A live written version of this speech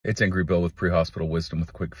It's Angry Bill with pre-hospital wisdom with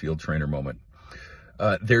a quick field trainer moment.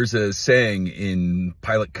 There's a saying in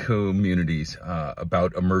pilot communities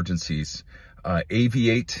about emergencies: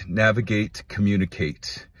 aviate, navigate,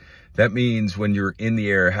 communicate. That means when you're in the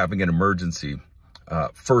air having an emergency,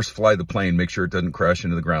 first, fly the plane, make sure it doesn't crash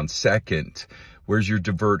into the ground. Second, where's your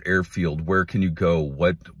divert airfield? Where can you go?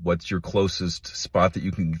 What's your closest spot that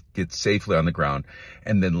you can get safely on the ground?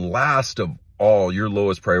 And then last of all, your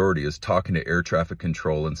lowest priority is talking to air traffic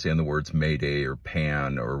control and saying the words Mayday or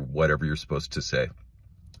PAN or whatever you're supposed to say.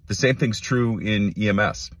 The same thing's true in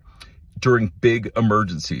EMS. During big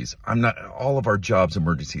emergencies, all of our jobs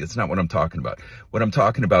emergency. That's not what I'm talking about. What I'm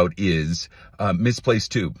talking about is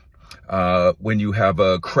misplaced tube. When you have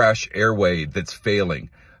a crash airway that's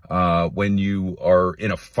failing, when you are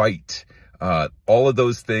in a fight, all of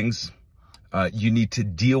those things, you need to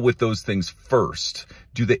deal with those things first.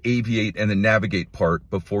 Do the aviate and the navigate part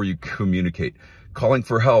before you communicate. Calling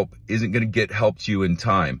for help isn't going to get help to you in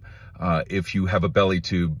time if you have a belly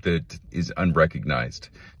tube that is unrecognized.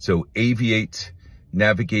 So aviate,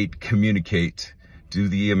 navigate, communicate. Do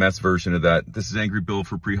the EMS version of that. This is Angry Bill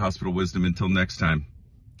for Pre-Hospital Wisdom. Until next time,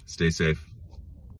 stay safe.